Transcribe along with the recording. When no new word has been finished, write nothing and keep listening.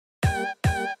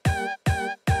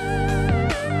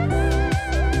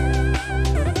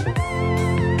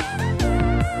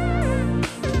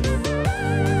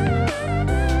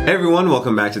Hey everyone,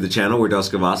 welcome back to the channel. We're Dos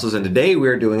Cavazos, and today we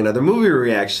are doing another movie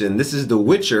reaction. This is The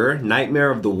Witcher,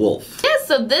 Nightmare of the Wolf. Yes,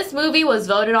 so this movie was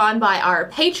voted on by our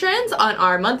patrons on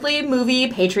our monthly movie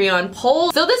Patreon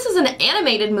poll. So this is an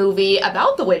animated movie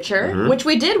about The Witcher, which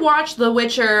we did watch The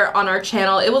Witcher on our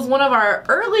channel. It was one of our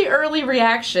early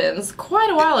reactions quite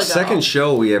a while ago. Second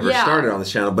show we ever started on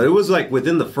this channel, but it was like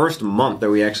within the first month that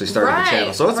we actually started the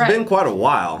channel. So it's been quite a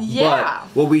while. Yeah.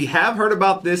 But what we have heard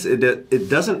about this, it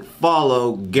doesn't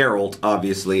follow Geralt,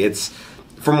 obviously. It's,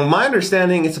 from my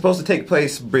understanding, it's supposed to take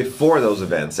place before those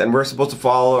events, and we're supposed to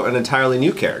follow an entirely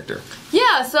new character.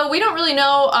 Yeah, so we don't really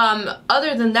know,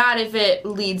 other than that, if it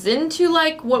leads into,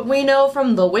 like, what we know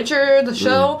from The Witcher, the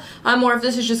show, or if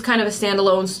this is just kind of a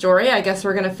standalone story. I guess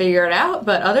we're gonna figure it out,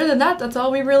 but other than that, that's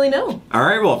all we really know.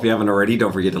 Alright, well, if you haven't already,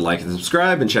 don't forget to like and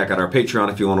subscribe, and check out our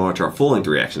Patreon if you want to watch our full-length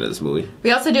reaction to this movie.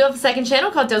 We also do have a second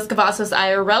channel called Dos Cavazos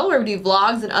IRL, where we do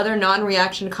vlogs and other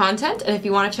non-reaction content, and if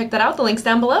you want to check that out, the link's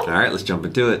down below. Alright, let's jump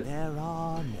into it.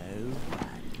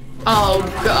 Oh,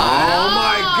 God. Oh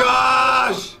my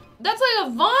gosh! That's like a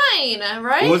vine,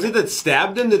 right? Was it that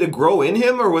stabbed him? Did it grow in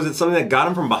him, or was it something that got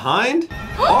him from behind?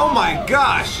 Oh my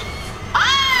gosh!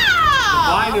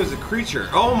 Ah! The vine was a creature.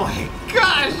 Oh my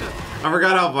gosh! I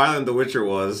forgot how violent The Witcher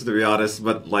was, to be honest,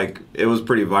 but like, it was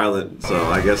pretty violent, so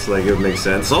I guess like it would make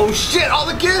sense. Oh shit, all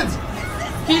the kids!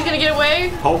 He's gonna get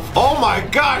away? Oh my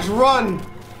gosh, run!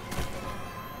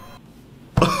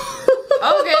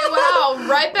 Okay, wow,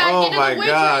 right back into the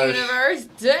Witcher universe.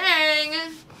 Dang!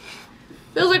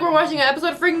 Feels like we're watching an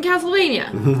episode of freaking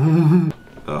Castlevania.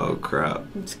 Oh crap.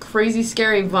 It's crazy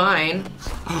scary vine.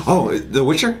 Oh, The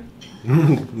Witcher?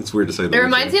 It's weird to say The Witcher. It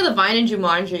reminds me of the vine in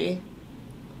Jumanji.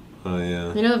 Oh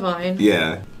yeah. You know the vine?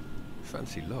 Yeah.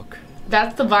 Fancy look.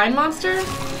 That's the vine monster?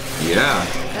 Yeah.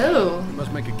 Oh. You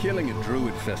must make a killing at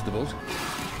druid festivals.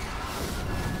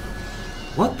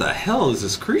 What the hell is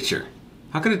this creature?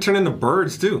 How could it turn into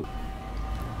birds too?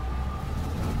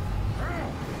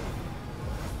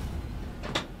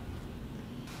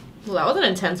 Well, that was an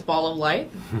intense ball of light.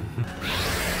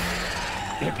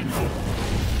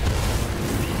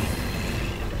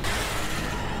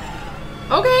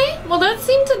 Okay, well that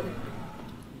seemed to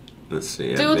Let's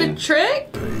see. do the trick.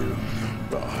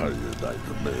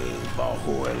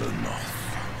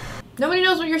 Nobody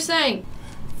knows what you're saying.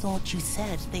 Thought you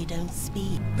said they don't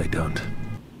speak. They don't.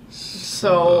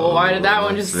 So why did that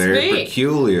one just speak? Very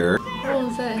peculiar. Oh,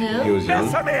 was that him? He was young.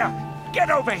 Vesemir, get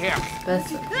over here!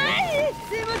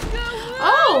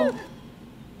 Oh!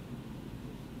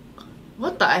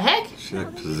 What the heck? She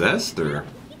like possessed or?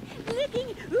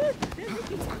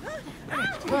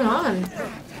 What's going on?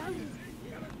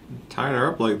 Tying her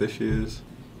up like this she is.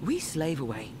 We slave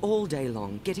away all day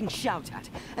long, getting shouted at,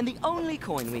 and the only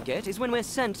coin we get is when we're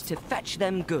sent to fetch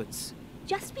them goods.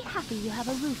 Just be happy you have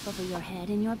a roof over your head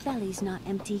and your belly's not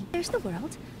empty. There's the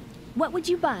world. What would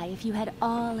you buy if you had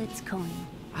all its coin?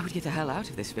 I would get the hell out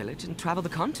of this village and travel the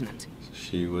continent.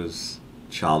 She was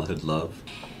childhood love.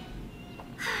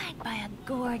 I'd buy a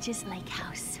gorgeous lake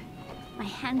house. My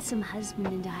handsome husband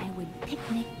and I would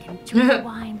picnic and drink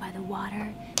wine by the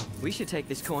water. We should take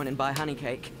this coin and buy honey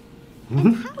cake.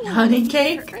 Honey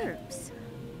cake? For herbs.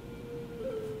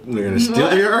 They're gonna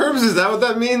steal your herbs? Is that what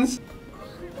that means?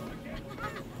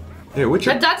 Hey,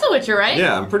 Witcher. That's a Witcher, right?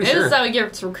 Yeah, I'm pretty sure. This is how he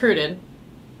gets recruited.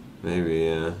 Maybe,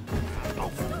 yeah.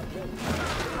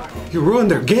 You ruined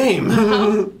their game!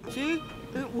 See?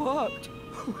 It worked.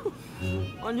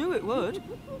 I knew it would.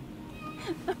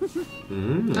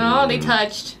 Oh, they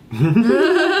touched. Finish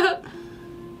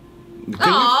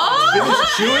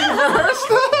chewing first?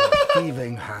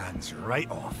 Thieving hands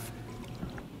right off.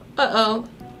 Uh-oh.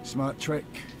 Smart trick.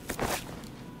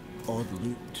 Odd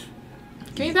loot.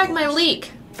 Give me back my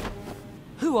leek.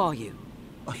 Who are you?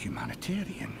 A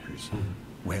humanitarian whose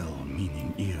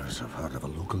well-meaning ears have heard of a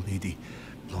local lady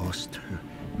lost her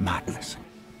madness.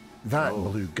 That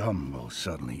blue gum will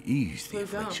certainly ease the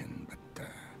affliction, but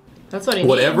That's what he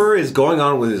Whatever is going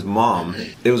on with his mom,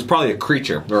 it was probably a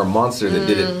creature or a monster that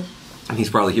did it. And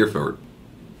he's probably here for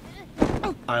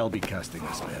it. I'll be casting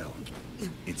a spell.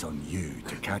 It's on you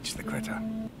to catch the critter.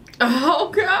 Oh,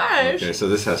 gosh. Okay, so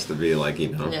this has to be like, you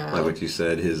know, like what you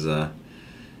said, his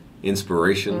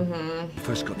inspiration.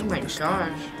 First got to Oh my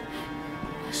understand. gosh.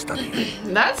 Study it.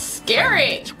 That's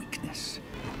scary. Its weakness.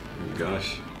 Oh,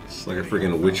 gosh. It's like a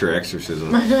freaking Witcher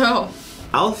exorcism. I know.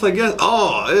 Alf, I guess.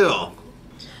 Oh, ew.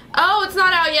 Oh, it's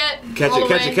not out yet. Catch it,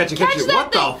 catch it, catch it, catch it.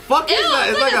 What the fuck is that?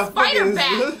 It's like a spider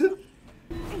fucking...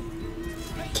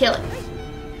 Kill it.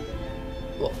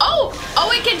 Oh,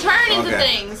 it can turn into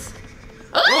things.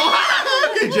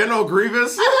 Oh, okay, General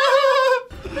Grievous.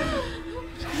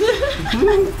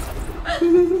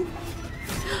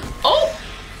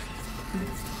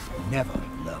 Never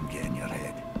let them get in your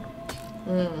head.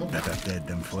 Better dead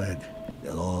than fled.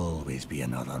 There'll always be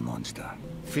another monster.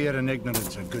 Fear and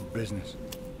ignorance are good business.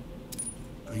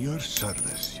 For your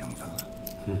service, young fella.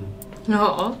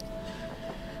 Aw.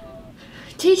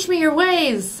 Teach me your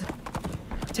ways.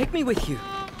 Take me with you.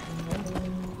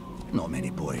 Not many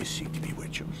boys seek to be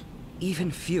witchers.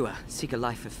 Even fewer seek a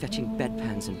life of fetching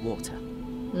bedpans and water.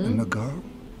 And the girl,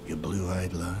 your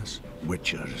blue-eyed lass,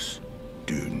 witchers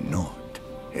do not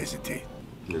hesitate.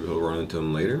 Maybe he'll run into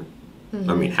him later?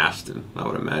 I mean, has to, I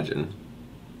would imagine.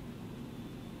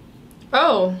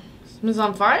 Oh, it's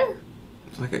on fire?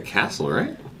 It's like a castle, right?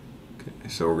 Okay,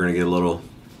 so we're gonna get a little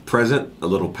present, a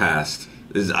little past.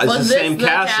 It's the same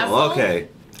castle? Okay.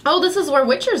 Oh, this is where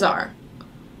witchers are.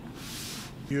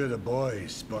 You're the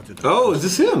boys spotted. Oh, is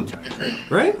this him?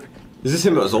 Right? Is this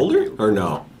him that was older? Or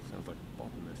no?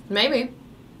 Maybe.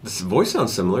 This voice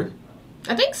sounds similar.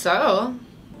 I think so.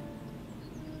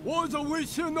 Was a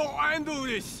witcher not handle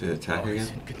this? Did it attack again?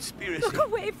 Conspiracy. Look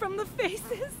away from the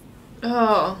faces.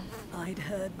 Oh. I'd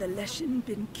heard the Leshen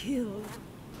been killed.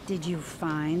 Did you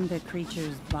find the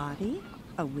creature's body?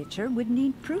 A witcher would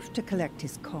need proof to collect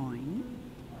his coin.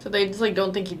 So they just like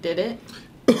don't think he did it?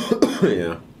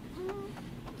 Yeah.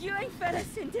 You ain't fed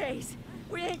us in days.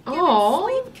 We ain't given Aw.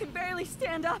 sleep, can barely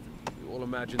stand up. You all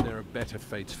imagine there are better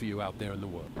fates for you out there in the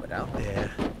world. But out there,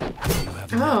 You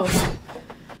have Oh.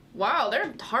 Wow,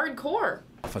 they're hardcore.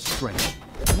 for strength,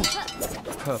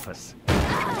 purpose,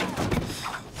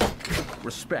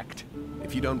 respect.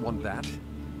 If you don't want that,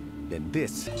 then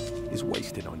this is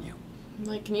wasted on you.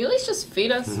 Like, can you at least just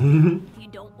feed us? If you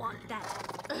don't want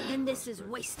that, then this is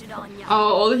wasted on you.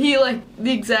 Oh, he like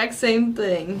the exact same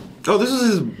thing. Oh, this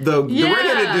was the Yeah.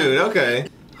 redheaded dude. Okay.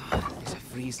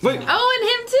 Wait.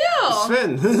 Oh, and him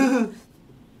too. Sven.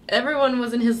 Everyone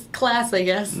was in his class, I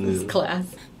guess. His class.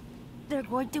 They're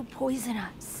going to poison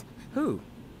us. Who?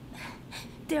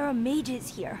 There are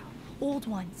mages here, old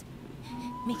ones,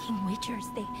 making witchers.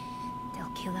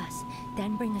 They'll kill us,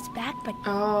 then bring us back, but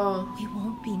Oh. we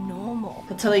won't be normal.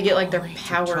 Until they get like their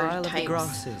Trial power of the types.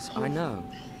 grasses. I know.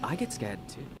 I get scared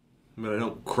too. But I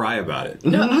don't cry about it.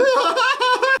 What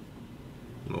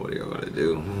are you gonna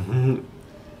do?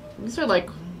 These are like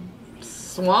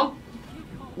swamp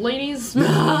ladies,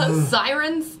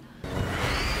 sirens.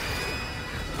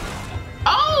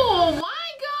 Oh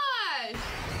my gosh!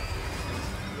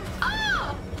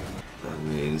 Ah! I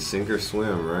mean, sink or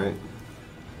swim, right?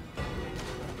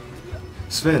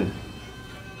 Sven,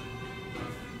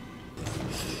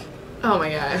 Oh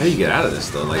my how gosh! do you get out of this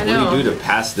though? Like, I what do know. you do to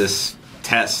pass this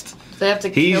test? They have to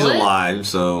He's kill it? alive,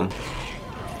 so.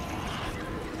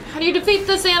 How do you defeat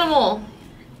this animal?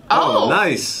 Oh,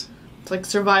 nice. It's like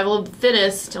survival of the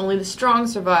fittest. Only the strong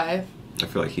survive. I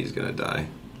feel like he's gonna die.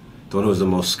 The one who's the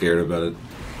most scared about it.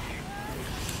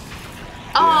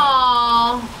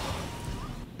 Aww.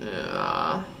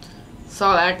 Yeah.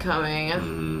 Saw that coming.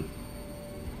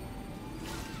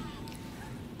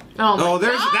 Oh my Oh, God.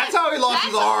 that's how he lost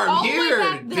his That's arm. all the way Here,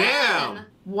 back then. damn.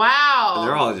 Wow.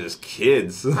 They're all just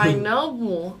kids. I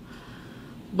know.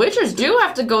 Witchers do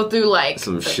have to go through like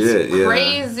Some shit, yeah.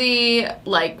 crazy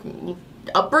like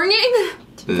upbringing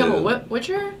to become a Yeah.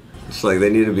 witcher. It's like they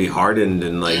need to be hardened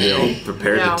and like, you know,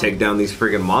 prepared Yeah. to take down these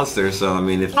freaking monsters. So I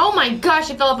mean, if Oh my gosh,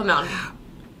 it fell up a mountain.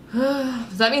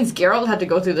 That means Geralt had to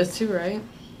go through this too, right?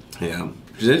 yeah,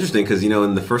 which is interesting because you know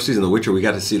in the first season of The Witcher we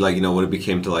got to see like you know what it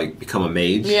became to like become a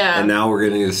mage. Yeah. And now we're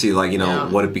getting to see like you know Yeah.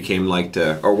 what it became like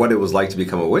to or what it was like to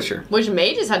become a Witcher. Which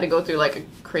mages had to go through like a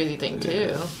crazy thing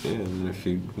too. Yeah, and if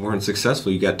you weren't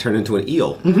successful, you got turned into an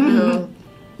eel. You know,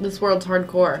 this world's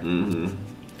hardcore. Mm-hmm.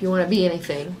 If you want to be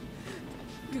anything.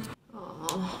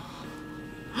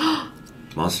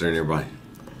 Monster nearby.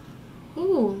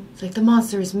 Ooh, it's like the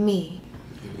monster is me.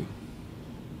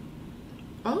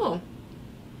 Oh,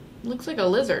 looks like a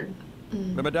lizard.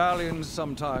 The medallions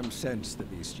sometimes sense the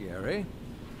bestiary,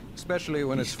 especially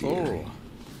when it's full.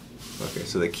 Okay,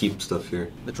 so they keep stuff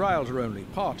here. The trials are only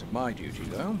part of my duty,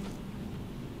 though.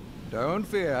 Don't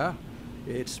fear.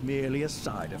 It's merely a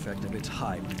side effect of its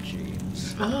hybrid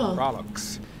genes. Oh.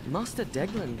 Frolics. Master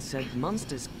Deglan said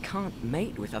monsters can't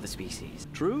mate with other species.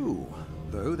 True,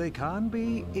 though they can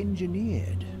be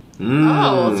engineered.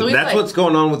 Oh, so he's that's like- what's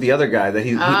going on with the other guy that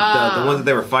the Ah. ones that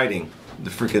they were fighting, the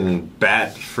freaking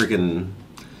bat, freaking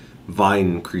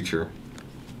vine creature.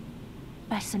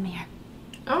 Vesemir,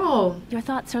 Oh, your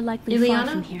thoughts are likely Ileana? far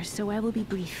from here, so I will be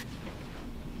brief.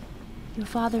 Your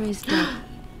father is dead.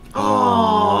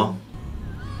 Aww.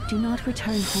 Do not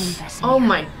return home, Vesemir. oh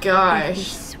my If gosh.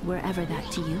 this were ever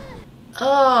that to you.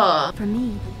 Ugh. For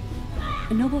me,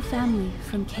 a noble family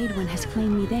from Cadwin has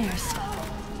claimed me theirs.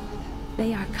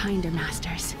 They are kinder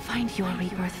masters. Find your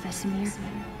rebirth, Vesemir.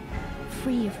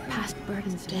 Free of past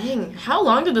burdens. Dang, how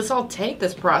long did this all take,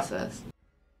 this process?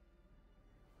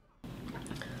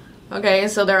 Okay,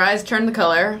 so their eyes turn the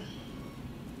color.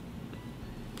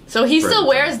 So he still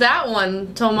wears that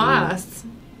one, Tomas.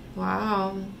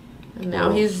 Wow. And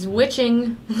now he's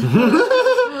witching.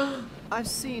 I've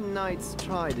seen knights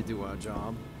try to do our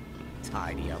job.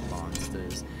 Tidy up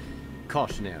monsters.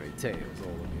 Cautionary tales, all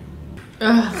of you.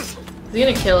 Ugh. Is he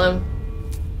gonna kill him?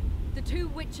 The two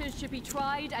witches should be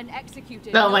tried and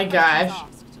executed. Oh my gosh.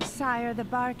 Sire, the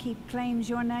barkeep claims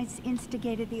your knights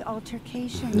instigated the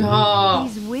altercation. No.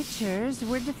 These witchers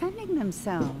were defending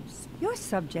themselves. Your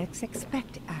subjects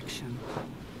expect action.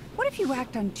 What if you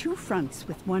act on two fronts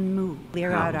with one move?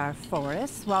 Clear out our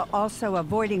forests while also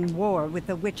avoiding war with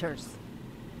the witchers.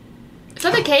 Is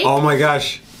that the cake? Oh my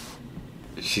gosh.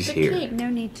 She's The here. cake. No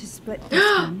need to split this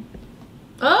one.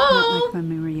 Not Oh! like when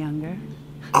we were younger.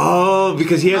 Oh,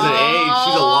 because he has an age.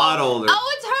 She's a lot older.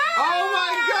 Oh, it's her!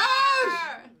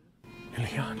 Oh my gosh!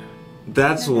 Ileana.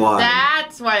 That's why.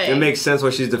 That's why. It makes sense why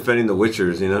she's defending the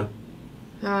witchers, you know?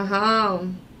 Uh-huh.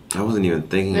 I wasn't even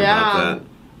thinking about that.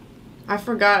 I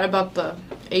forgot about the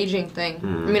aging thing. I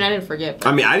mean, I didn't forget.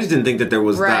 I mean, I just didn't think that there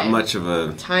was Right. that much of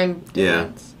a... Time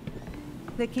difference.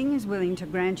 The king is willing to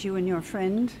grant you and your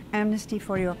friend amnesty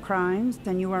for your crimes,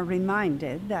 then you are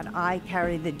reminded that I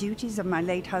carry the duties of my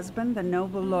late husband, the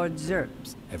noble Lord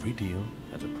Zerbs. Every deal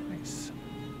has a price.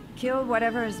 Kill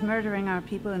whatever is murdering our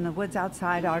people in the woods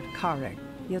outside Art Karek.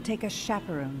 You'll take a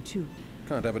chaperone, too.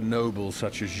 Can't have a noble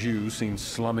such as you seen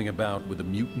slumming about with the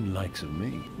mutant likes of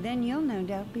me. Then you'll no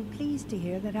doubt be pleased to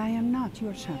hear that I am not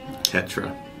your chaperone.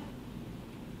 Tetra.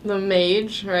 The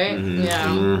mage, right? Yeah.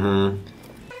 Mm-hmm.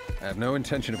 I have no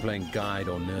intention of playing guide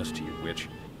or nurse to you, witch.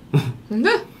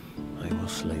 I will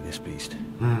slay this beast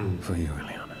for you,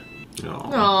 Ileana.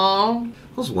 Aww. I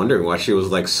was wondering why she was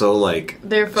like so like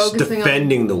They're focusing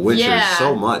defending on the witchers Yeah.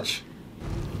 so much.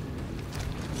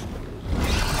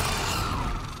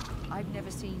 I've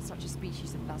never seen such a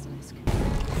species of basilisk.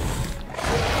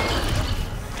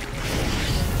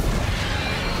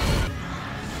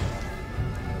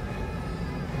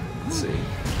 Let's see.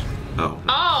 Oh.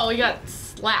 Oh, we got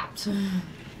slapped. Can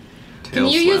Tail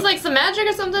you slap. use like some magic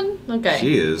or something? Okay.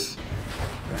 She is.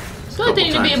 I feel like they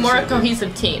need to be a Couple more times to save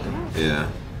cohesive team. Yeah.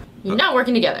 You're not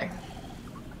working together.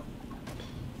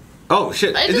 Oh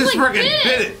shit! I It just, just like, freaking did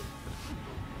hit it.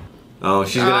 Oh,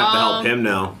 she's gonna have to help him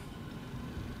now.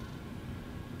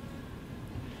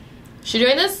 She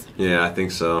doing this? Yeah, I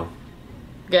think so.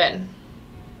 Good.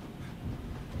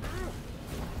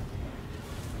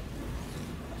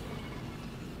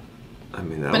 I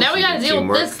mean, that But was now we some gotta good deal with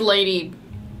teamwork. this lady.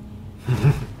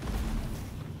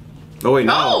 Oh wait,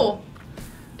 no. Oh!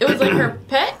 It was like her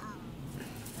pet?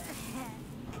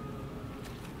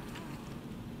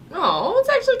 Oh, it's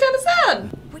actually kind of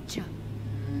sad. Witcher.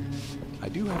 I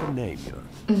do have a name,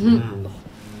 you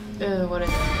know. What is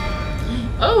it?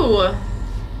 Oh!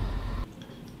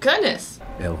 Goodness.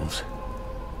 Elves.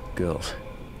 Girls.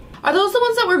 Are those the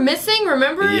ones that were missing?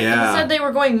 Remember? Yeah. He said they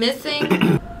were going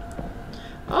missing.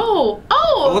 Oh!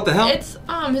 Oh! What the hell? It's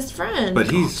his friend. But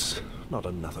he's Not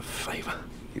another favor.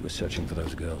 He was searching for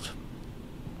those girls.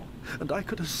 And I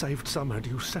could have saved some had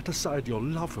you set aside your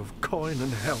love of coin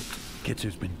and help.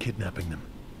 Kitsu's been kidnapping them.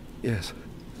 Yes.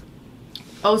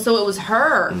 Oh, so it was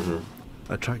her.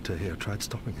 I tracked her here, tried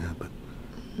stopping her, but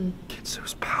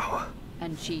Kitsu's power.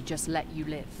 And she just let you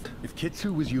live. If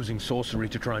Kitsu was using sorcery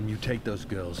to try and mutate those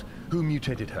girls, who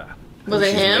mutated her? Was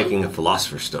it she's him? making a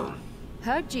philosopher's stone.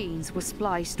 Her genes were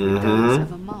spliced with those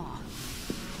of Amar.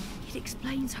 It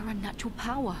explains her unnatural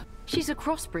power. She's a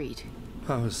crossbreed.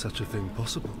 How is such a thing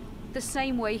possible? The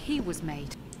same way he was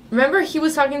made. Remember he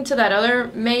was talking to that other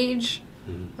mage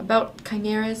about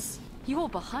chimeras? You're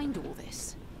behind all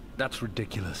this. That's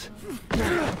ridiculous.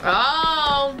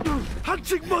 Oh!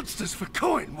 Hunting monsters for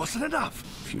coin wasn't enough.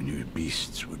 Few new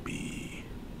beasts would be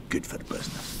good for the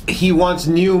business. He wants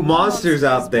new monsters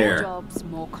out More there, jobs,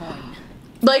 more coin.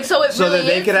 Like, so it so really that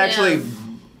they is could him. actually.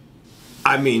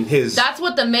 I mean, his. That's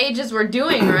what the mages were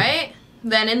doing, right?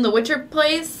 Then in the Witcher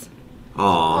place?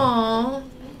 Aw. Aww.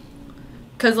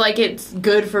 Cause like it's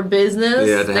good for business.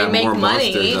 Yeah, to they have make more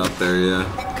money. monsters out there,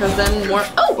 yeah. Cause then more.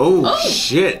 Oh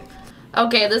shit!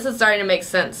 Okay, this is starting to make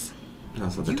sense.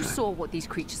 That's not the You time. saw what these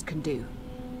creatures can do.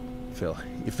 Phil,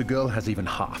 if the girl has even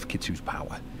half Kitsu's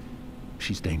power,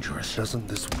 she's dangerous. Doesn't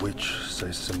this witch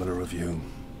say similar of you?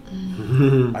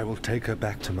 I will take her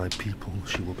back to my people.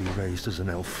 She will be raised as an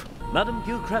elf. Madame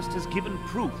Gilchrist has given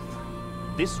proof.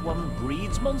 This one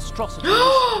breeds monstrosities,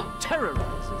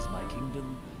 terrorizes my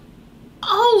kingdom.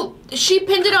 Oh, she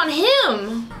pinned it on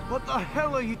him. What the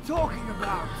hell are you talking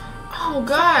about? Oh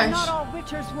gosh. Not all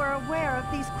witchers were aware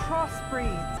of these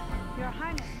crossbreeds. Your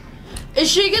Highness. Is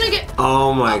she gonna get?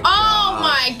 Oh my god. Oh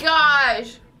my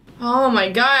gosh. Oh my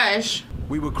gosh.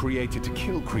 We were created to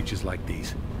kill creatures like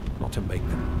these, not to make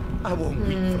them. I won't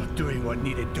weep for doing what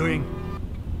needed doing.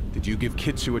 Did you give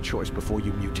Kitsu a choice before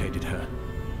you mutated her?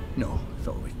 No,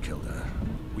 thought we'd killed her.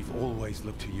 We've always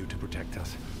looked to you to protect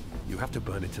us. You have to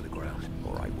burn it to the ground,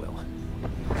 or I will.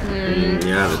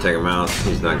 You have to take him out.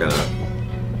 He's not gonna.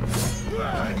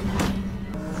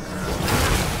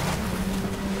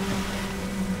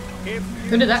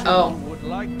 Who did that? Oh. Would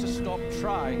like to stop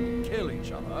trying to kill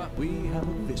each other. We have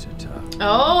a visitor.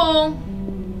 Oh.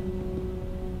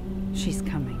 She's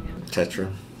coming.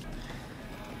 Tetra.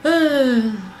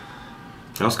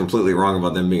 I was completely wrong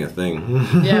about them being a thing.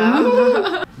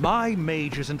 Yeah. My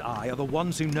mages and I are the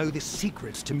ones who know the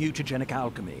secrets to mutagenic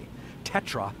alchemy.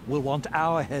 Tetra will want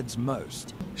our heads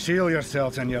most. Seal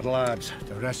yourselves and your lads.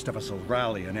 The rest of us will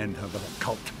rally and end her little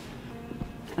cult.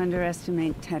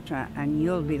 Underestimate Tetra, and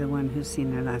you'll be the one who's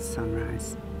seen their last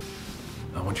sunrise.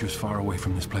 I want you as far away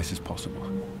from this place as possible.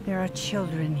 There are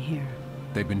children here.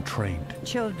 They've been trained.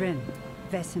 Children.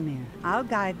 Vesemir. I'll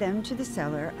guide them to the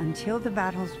cellar until the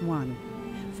battle's won.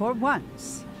 For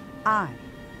once, I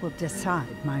will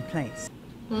decide my place.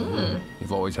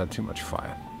 You've always had too much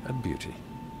fire and beauty.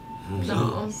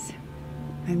 No.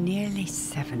 I'm nearly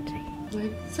 70.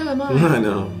 So am I. I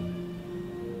know.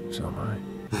 So am I.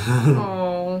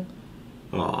 Oh.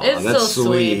 Aw, It's that's so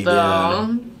sweet though.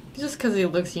 Yeah. Just because he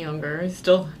looks younger. He's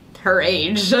still her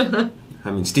age. I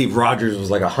mean, Steve Rogers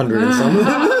was like 100 and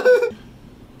something.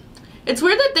 It's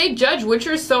weird that they judge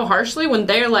witchers so harshly when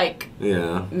they're like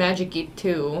magic-y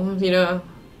too, you know?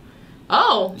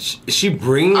 Oh. Is she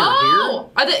bringing her here?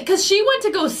 Because she went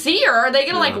to go see her. Are they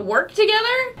gonna like work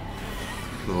together?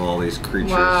 All these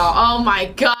creatures. Wow. Oh my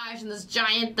gosh, and this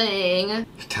giant thing.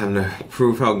 Time to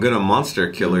prove how good a monster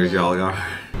killers y'all are.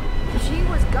 She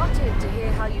was gutted to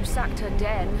hear how you sacked her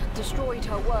den, destroyed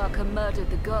her work, and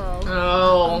murdered the girl.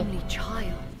 Oh. Only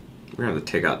child. We're gonna have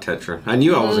to take out Tetra. I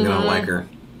knew I wasn't gonna like her.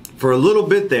 For a little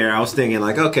bit there, I was thinking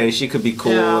like, okay, she could be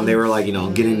cool, and they were like, you know,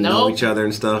 getting to know each other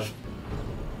and stuff.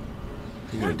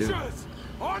 What are you gonna do?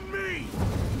 On me!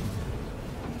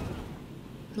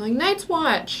 Like Night's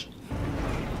Watch.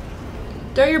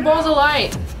 Throw your balls of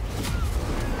light.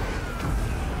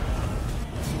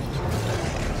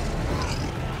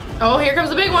 Oh, here comes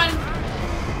the big one.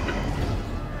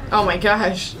 Oh my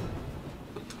gosh.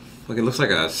 Like it looks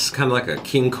like a kind of like a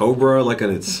king cobra, like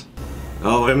in its.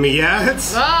 Oh, I mean, yeah,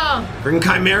 it's bring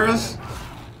chimeras.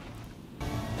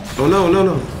 Oh no!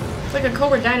 It's like a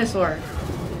cobra dinosaur.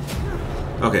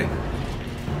 Okay,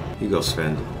 you go,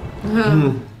 Sven.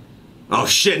 Oh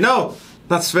shit, no,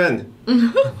 not Sven.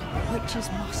 Witches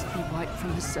must be wiped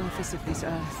from the surface of this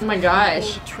earth. Oh my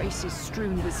gosh. All traces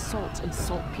strewn with salt and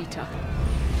saltpeter.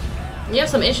 You have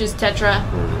some issues, Tetra.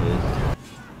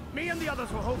 Me and the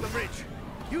others will hold the bridge.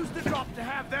 Use the drop to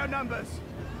have their numbers.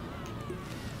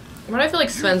 Why do I feel like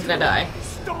Sven's gonna die?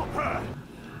 Stop her!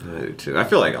 I do too. I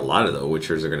feel like a lot of the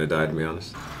Witchers are gonna die, to be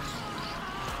honest.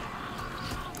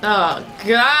 Oh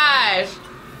gosh.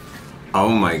 Oh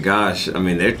my gosh! I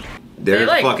mean, they're They,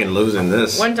 like, fucking losing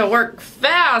this. Went to work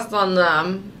fast on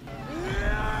them.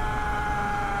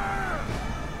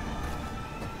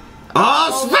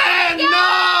 Oh, Sven!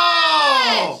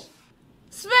 No!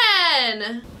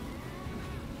 Sven!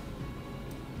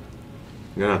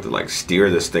 You're gonna have to like steer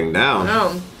this thing down.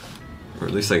 No. Or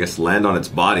at least I guess land on its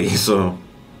body, so.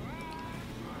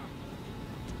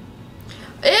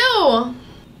 Ew!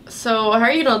 So, how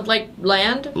are you gonna, like,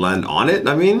 land? Land on it,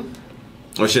 I mean?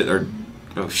 Oh shit, or.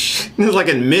 Oh shit. It's like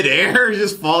in midair,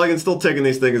 just falling and still taking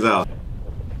these things out.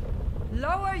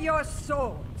 Lower your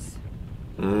swords.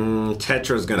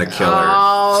 Tetra's gonna kill her.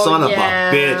 Oh, Son of a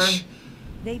bitch.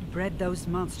 They bred those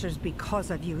monsters because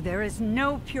of you. There is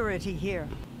no purity here.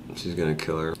 She's gonna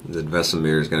kill her. The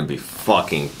Vesemir is gonna be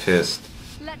fucking pissed.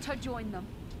 Let her join them.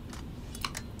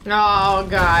 Oh,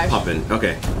 gosh. Pop in.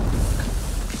 Okay.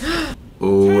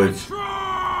 Oh, it's.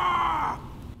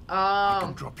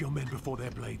 Drop your men before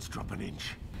their blades drop an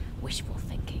inch. Wishful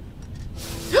thinking.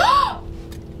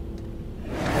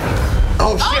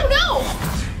 Oh shit! Oh, no!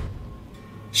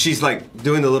 She's like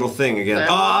doing the little thing again.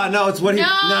 Oh no, it's what he.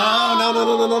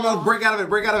 No! Break out of it!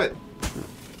 Break out of it!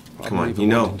 Come on, you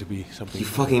know. You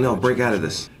fucking know. Break out of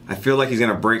this. I feel like he's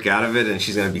gonna break out of it and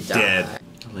she's gonna be dead.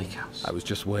 Lake house. I was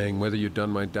just weighing whether you'd done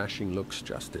my dashing looks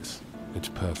justice. It's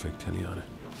perfect, Eliana.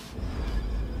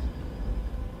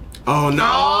 Oh no!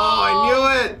 I knew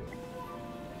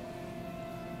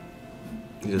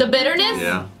it! The bitterness?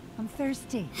 Yeah. I'm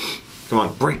thirsty. Come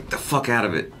on, break the fuck out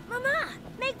of it. Mama,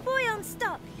 make Boyan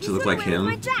stop. Does it look like him?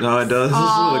 No, it does. This is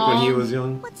like when he was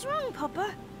young. What's wrong,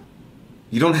 Papa?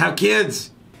 You don't have kids.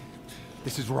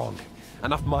 This is wrong.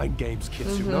 Enough mind games,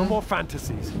 kids. No more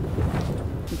fantasies.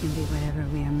 We can be whatever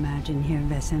we imagine here,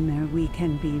 Vesemir. We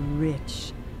can be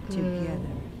rich together.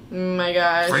 Oh my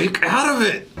gosh. Break out of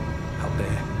it. Out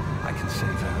there, I can save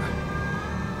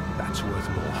her. That's worth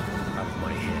more out of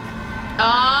my head.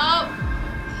 Oh.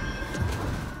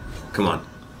 Come on.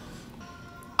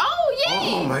 Oh,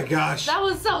 yay! Oh my gosh. That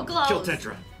was so close. Kill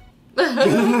Tetra.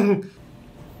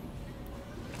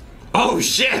 Oh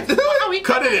shit!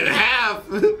 Cut it in half!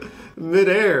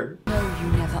 Mid-air. No,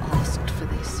 you never asked for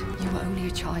this. You were only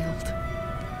a child.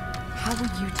 How were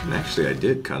you to know? Actually, I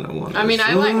did kind of want I mean,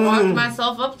 I like walked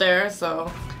myself up there,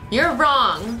 so you're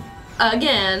wrong.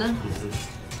 Again.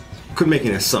 Quit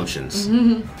making assumptions.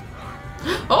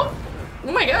 Oh!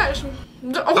 Oh my gosh.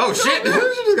 Oh shit! She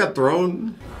just got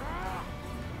thrown.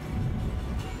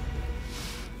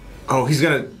 Oh, he's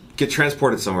gonna get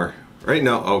transported somewhere. Right?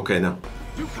 No. Okay, no.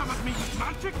 You come at me with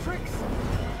magic tricks?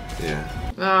 Yeah.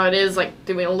 Oh, it is like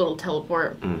doing a little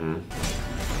teleport.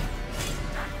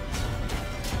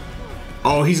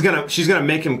 Oh, she's gonna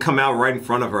make him come out right in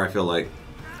front of her, I feel like.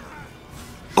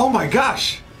 Oh my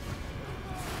gosh!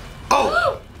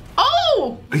 Oh!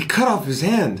 Oh! He cut off his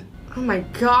hand. Oh my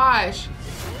gosh.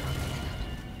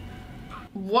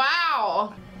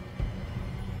 Wow.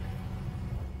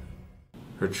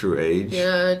 Her true age.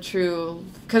 Yeah, true.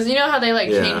 Because you know how they like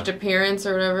Yeah. changed appearance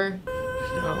or whatever?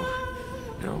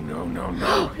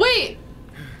 No. Wait!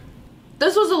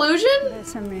 This was illusion?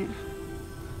 Vesemir.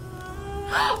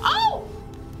 Oh!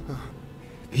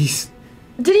 He's...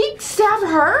 Did he stab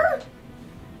her?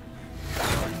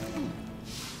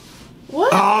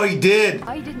 What? Oh, he did!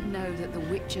 I didn't know that the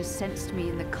Witcher sensed me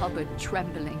in the cupboard,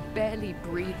 trembling, barely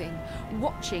breathing,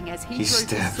 watching as he drove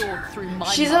stabbed his sword through my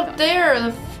She's mother. up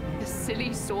there. The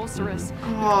silly sorceress.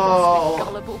 Oh. The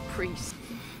gullible priest.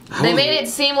 They made it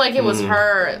seem like it was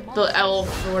her, the elf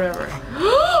or whatever.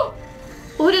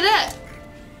 Who did that?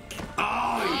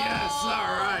 Oh, yes,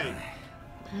 alright.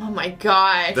 Oh my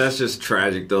god. That's just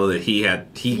tragic, though, that he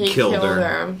killed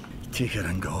her. Take her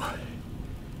and go.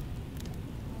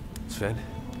 Sven?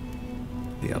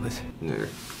 The others? They're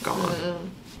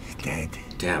gone. Dead.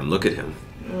 Damn, look at him.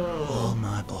 All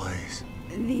my boys.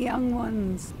 The young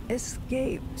ones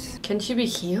escaped. Can she be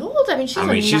healed? I mean,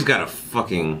 she's got a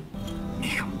fucking...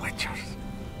 Make 'em witchers.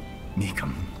 Make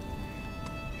 'em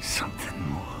something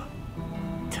more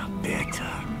to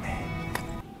better me.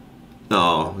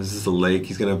 Oh, this is the lake.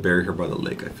 He's gonna bury her by the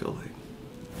lake, I feel like.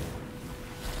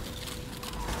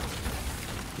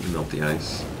 You melt the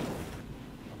ice.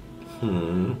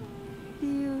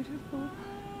 Beautiful.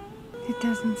 It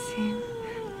doesn't seem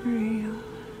real.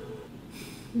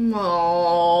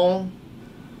 Aww.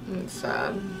 That's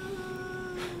sad.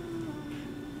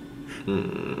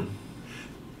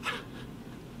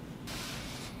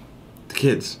 The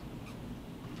kids.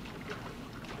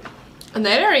 And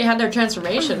they already had their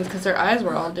transformations because their eyes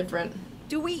were all different.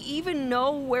 Do we even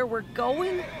know where we're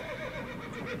going?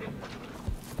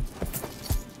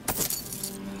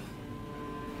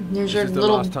 Here's your This is the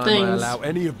little last time I things. allow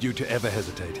any of you to ever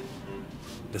hesitate.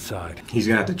 Decide. He's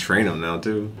gonna have to train them now,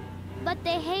 too. But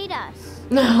they hate us.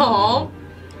 No.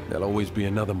 There'll always be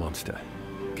another monster.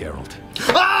 Geralt.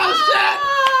 Oh, shit!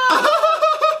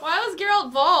 Why was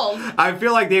Geralt bald? I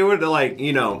feel like they would, like,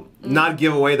 you know, not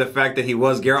give away the fact that he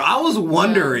was Geralt. I was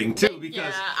wondering, too,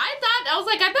 because... Yeah, I was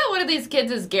like, I bet one of these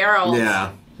kids is Geralt.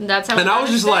 Yeah. And that's how. And I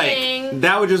was just like,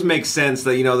 that would just make sense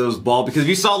that, you know, there was bald, because if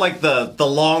you saw, like, the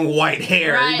long white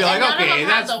hair, Right, you'd be like, and none of okay, them had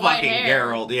that's the white fucking hair.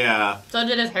 Geralt, yeah. So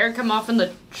did his hair come off in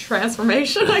the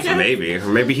transformation? I guess. Maybe. Or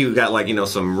maybe he got, like, you know,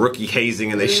 some rookie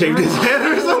hazing and they shaved his head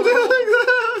or something like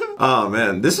that. Oh,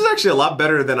 man. This is actually a lot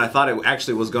better than I thought it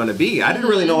actually was going to be. I didn't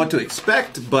really know what to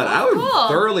expect, but I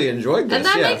thoroughly enjoyed this. And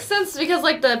that makes sense because,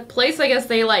 like, the place, I guess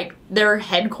they, like, their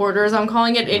headquarters, I'm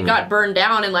calling it, it got burned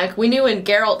down. And, like, we knew in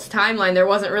Geralt's timeline there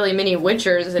wasn't really many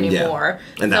Witchers anymore.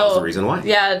 Yeah. And that was the reason why.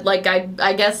 Yeah, like,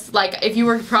 I guess, like, if you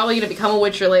were probably going to become a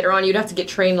Witcher later on, you'd have to get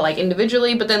trained, like,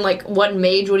 individually. But then, like, what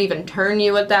mage would even turn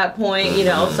you at that point, you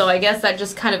know? So I guess that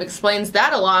just kind of explains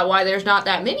that a lot, why there's not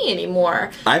that many anymore.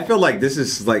 I feel like this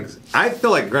is, like,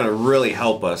 going to really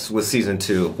help us with season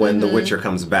 2 when The Witcher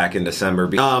comes back in December.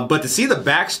 But to see the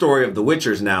backstory of the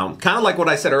Witchers now, kind of like what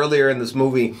I said earlier in this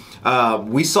movie,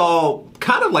 we saw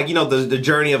kind of like, you know, the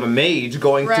journey of a mage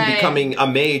going to becoming a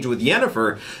mage with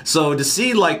Yennefer. So to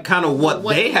see, like, kind of what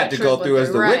they had to go through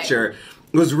as the Witcher,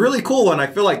 it was really cool. And I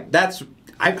feel like that's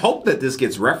I hope that this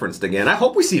gets referenced again. I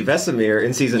hope we see Vesemir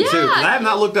in season 2. Because I have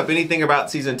not looked up anything about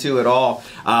season 2 at all.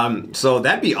 So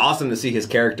that'd be awesome to see his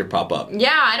character pop up.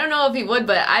 Yeah, I don't know if he would,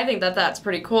 but I think that that's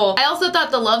pretty cool. I also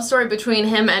thought the love story between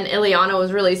him and Ileana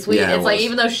was really sweet. Yeah, it's like,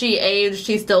 even though she aged,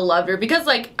 she still loved her. Because,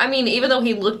 like, I mean, even though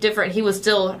he looked different, he was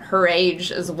still her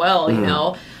age as well, you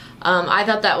know? I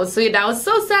thought that was sweet. I was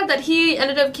so sad that he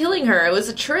ended up killing her. It was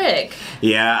a trick.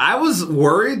 Yeah, I was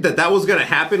worried that that was going to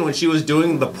happen when she was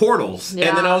doing the portals. Yeah.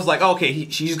 And then I was like, okay,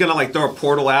 she's going to like throw a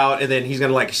portal out and then he's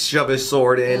going to like shove his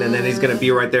sword in and then he's going to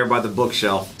be right there by the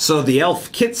bookshelf. So the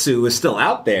elf Kitsu is still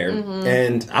out there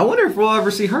and I wonder if we'll ever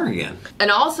see her again.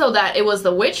 And also that it was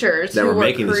the Witchers that who were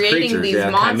making creating these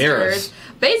monsters. chimeras.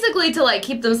 Basically to like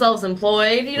keep themselves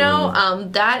employed, you know?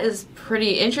 That is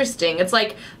pretty interesting. It's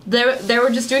like they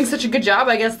were just doing such a good job,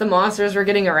 I guess the monsters were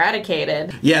getting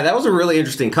eradicated. Yeah, that was a really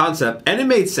interesting concept. And it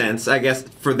made sense, I guess,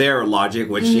 for their logic,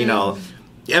 which, you know,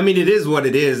 I mean, it is what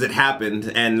it is. It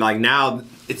happened. And like now,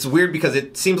 it's weird because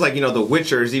it seems like, you know, the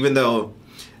Witchers, even though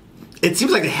it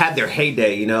seems like they had their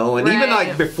heyday, you know, and even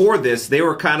like before this, they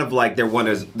were kind of like there weren't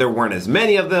as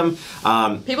many of them.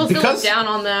 People still looked down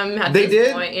on them at they this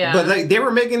did, point, yeah. but like they were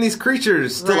making these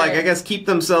creatures to like I guess keep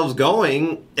themselves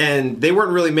going, and they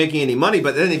weren't really making any money.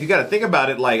 But then if you got to think about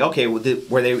it, like okay, were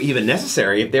they even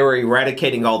necessary if they were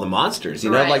eradicating all the monsters? You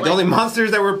know, like the only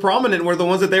monsters that were prominent were the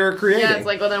ones that they were creating. Yeah, it's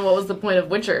like, well, then what was the point of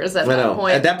Witchers at that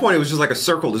point? At that point, it was just like a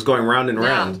circle just going round and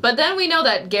round. But then we know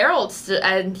that Geralt,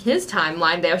 and his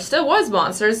timeline, there still was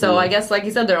monsters, so I guess, like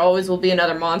you said, there always will be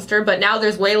another monster, but now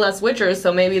there's way less Witchers,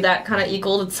 so maybe that kind of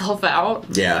equaled itself out.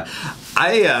 Yeah.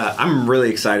 I'm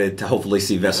really excited to hopefully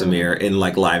see Vesemir in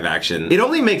like live action. It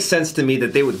only makes sense to me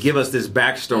that they would give us this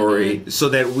backstory so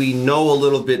that we know a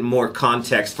little bit more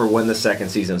context for when the second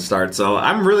season starts, so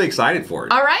I'm really excited for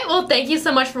it. Alright, well thank you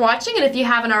so much for watching, and if you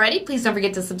haven't already, please don't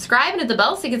forget to subscribe and hit the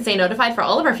bell so you can stay notified for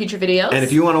all of our future videos. And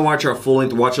if you want to watch our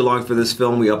full-length watch-along for this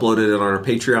film, we uploaded it on our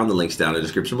Patreon. The link's down in the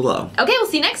description below. Okay, we'll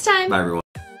see you next time. Bye everyone.